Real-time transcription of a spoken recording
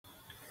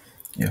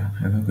Yeah,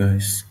 hello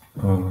guys.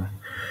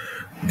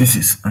 This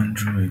is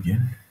Andrew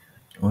again.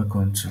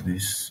 Welcome to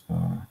this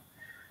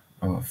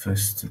our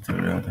first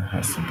tutorial that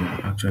has to do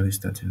actually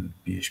starting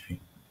with PHP.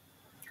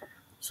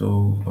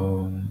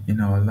 So, in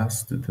our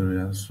last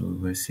tutorial,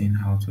 we were seeing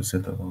how to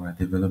set up our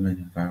development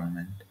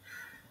environment,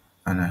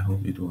 and I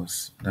hope it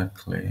was that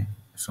clear.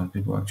 Some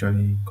people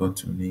actually got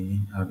to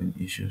me having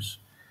issues,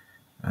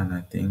 and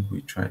I think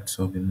we tried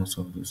solving most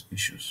of those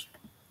issues.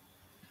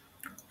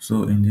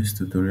 So, in this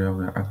tutorial,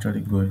 we're actually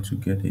going to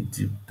get a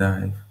deep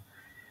dive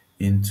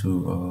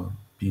into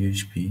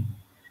PHP,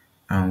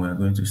 and we're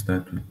going to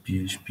start with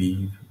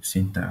PHP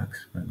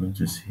syntax. We're going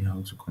to see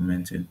how to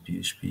comment in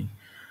PHP,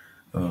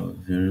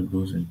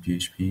 variables in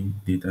PHP,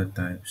 data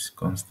types,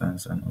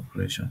 constants, and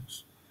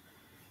operations.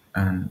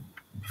 And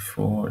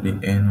before the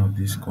end of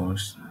this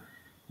course,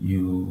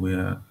 you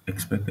were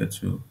expected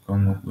to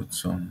come up with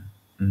some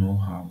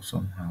know-how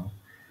somehow.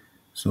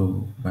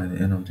 So by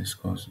the end of this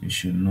course, you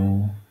should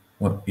know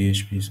what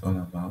PHP is all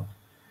about,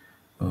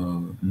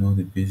 know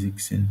the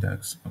basic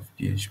syntax of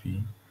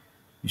PHP.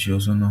 You should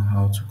also know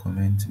how to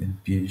comment in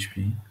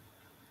PHP.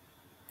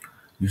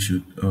 You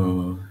should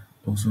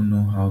also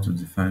know how to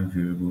define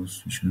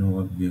variables. You should know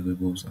what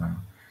variables are.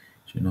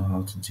 You should know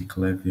how to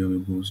declare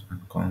variables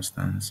and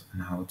constants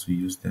and how to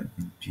use them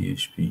in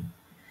PHP.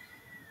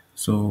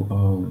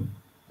 So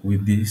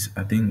with this,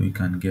 I think we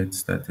can get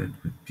started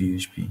with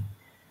PHP.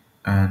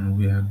 And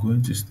we are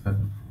going to start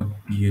with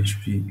what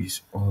PHP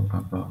is all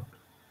about.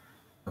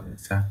 What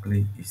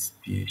exactly is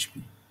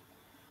PHP?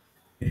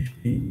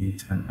 PHP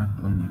is an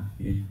acronym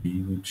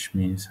PHP, which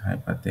means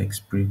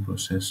Hypertext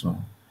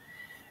Preprocessor,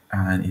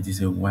 and it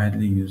is a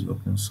widely used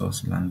open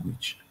source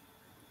language.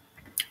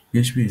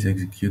 PHP is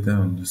executed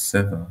on the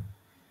server,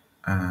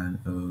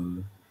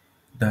 and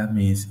that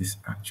means it's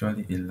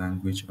actually a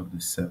language of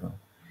the server.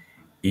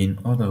 In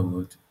other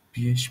words,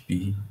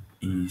 PHP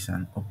is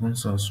an open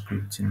source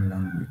scripting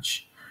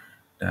language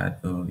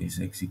that is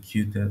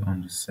executed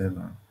on the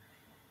server.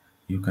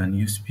 You can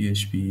use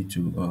PHP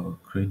to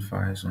create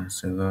files on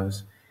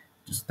servers,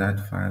 to start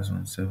files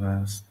on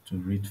servers, to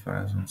read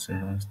files on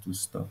servers, to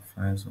stop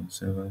files on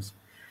servers.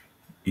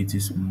 It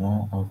is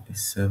more of a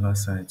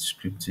server-side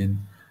scripting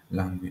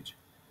language.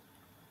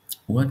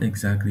 What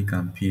exactly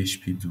can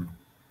PHP do?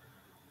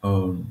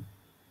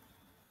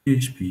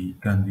 PHP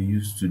can be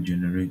used to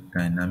generate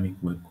dynamic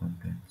web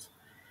content.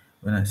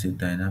 When I say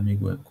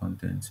dynamic web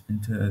content,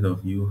 instead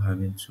of you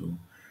having to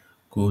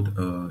code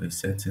a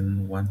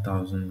certain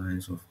 1000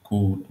 lines of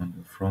code on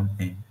the front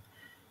end,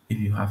 if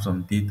you have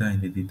some data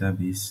in the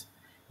database,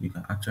 you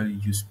can actually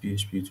use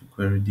PHP to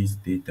query this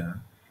data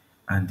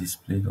and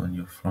display it on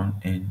your front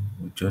end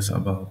with just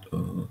about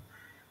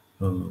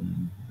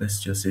let's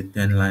just say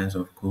 10 lines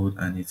of code,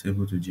 and it's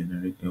able to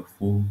generate a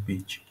full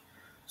page.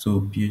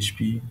 So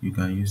PHP, you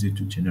can use it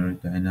to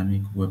generate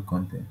dynamic web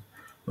content.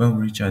 When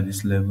we reach at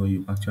this level,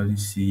 you actually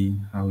see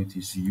how it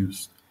is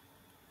used.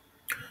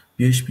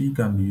 PHP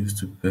can be used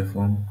to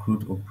perform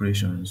CRUD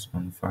operations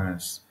on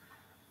files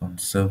on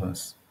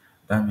servers.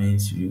 That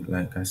means you,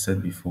 like I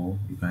said before,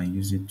 you can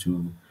use it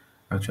to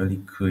actually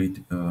create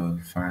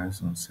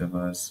files on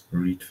servers,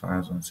 read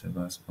files on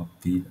servers,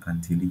 update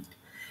and delete.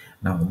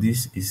 Now,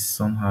 this is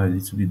somehow a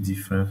little bit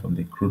different from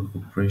the CRUD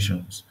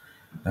operations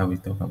that we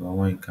talk about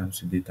when it comes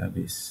to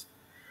database.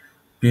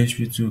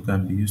 PHP 2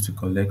 can be used to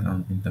collect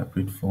and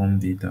interpret form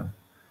data.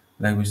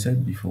 Like we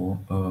said before,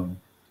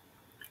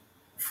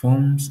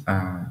 forms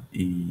are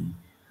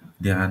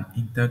they are an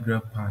integral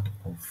part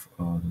of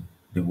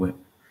the web,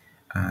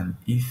 and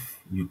if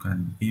you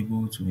can be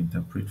able to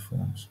interpret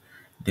forms,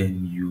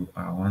 then you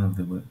are one of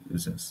the web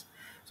users.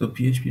 So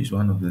PHP is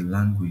one of the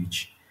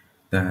language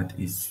that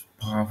is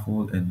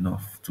powerful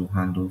enough to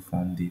handle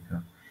form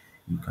data.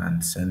 You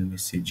can send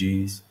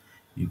messages,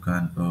 you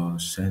can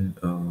send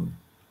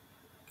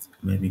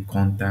maybe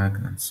contact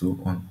and so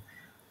on.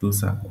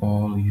 Those are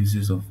all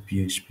uses of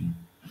PHP.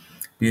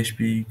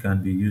 PHP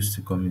can be used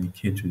to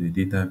communicate with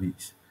the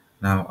database.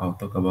 Now I'll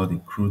talk about the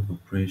CRUD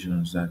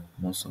operations that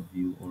most of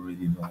you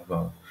already know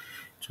about,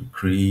 to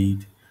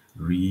create,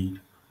 read,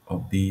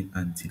 update,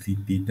 and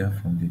delete data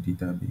from the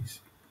database.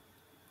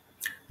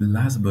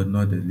 Last but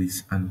not the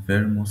least, and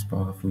very most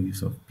powerful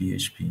use of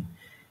PHP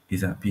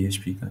is that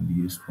PHP can be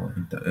used for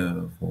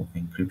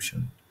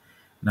encryption.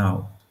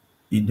 Now,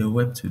 in the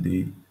web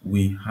today,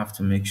 we have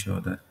to make sure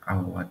that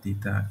our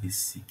data is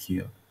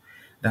secure.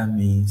 That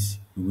means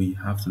we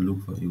have to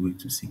look for a way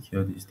to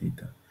secure this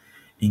data.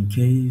 In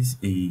case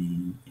a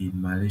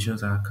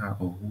malicious hacker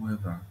or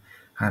whoever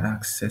had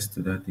access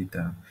to that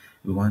data,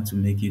 we want to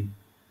make it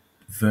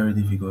very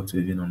difficult to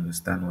even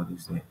understand what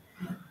is there.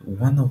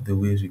 One of the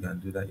ways we can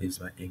do that is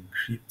by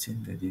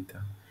encrypting the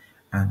data.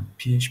 And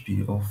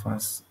PHP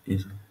offers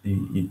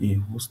a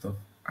host of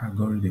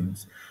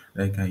algorithms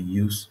that you can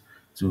use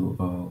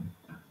to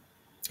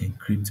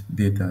encrypt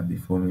data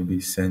before maybe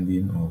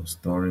sending or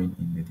storing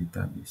in the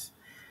database.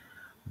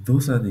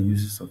 Those are the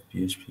uses of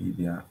PHP.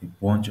 There are a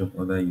bunch of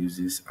other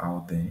uses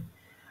out there,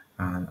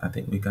 and I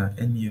think we can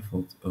end here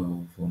for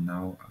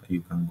now.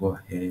 You can go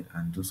ahead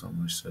and do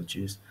some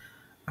researches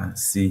and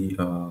see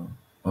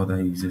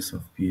other uses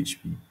of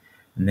PHP.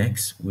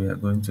 Next, we are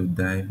going to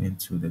dive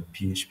into the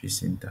PHP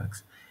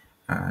syntax,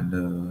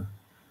 and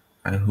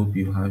I hope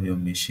you have your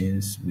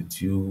machines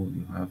with you,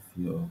 you have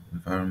your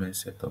environment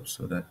set up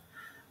so that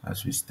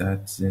as we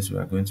start, since we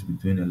are going to be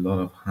doing a lot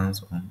of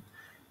hands on,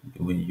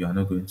 you are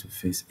not going to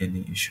face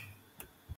any issue.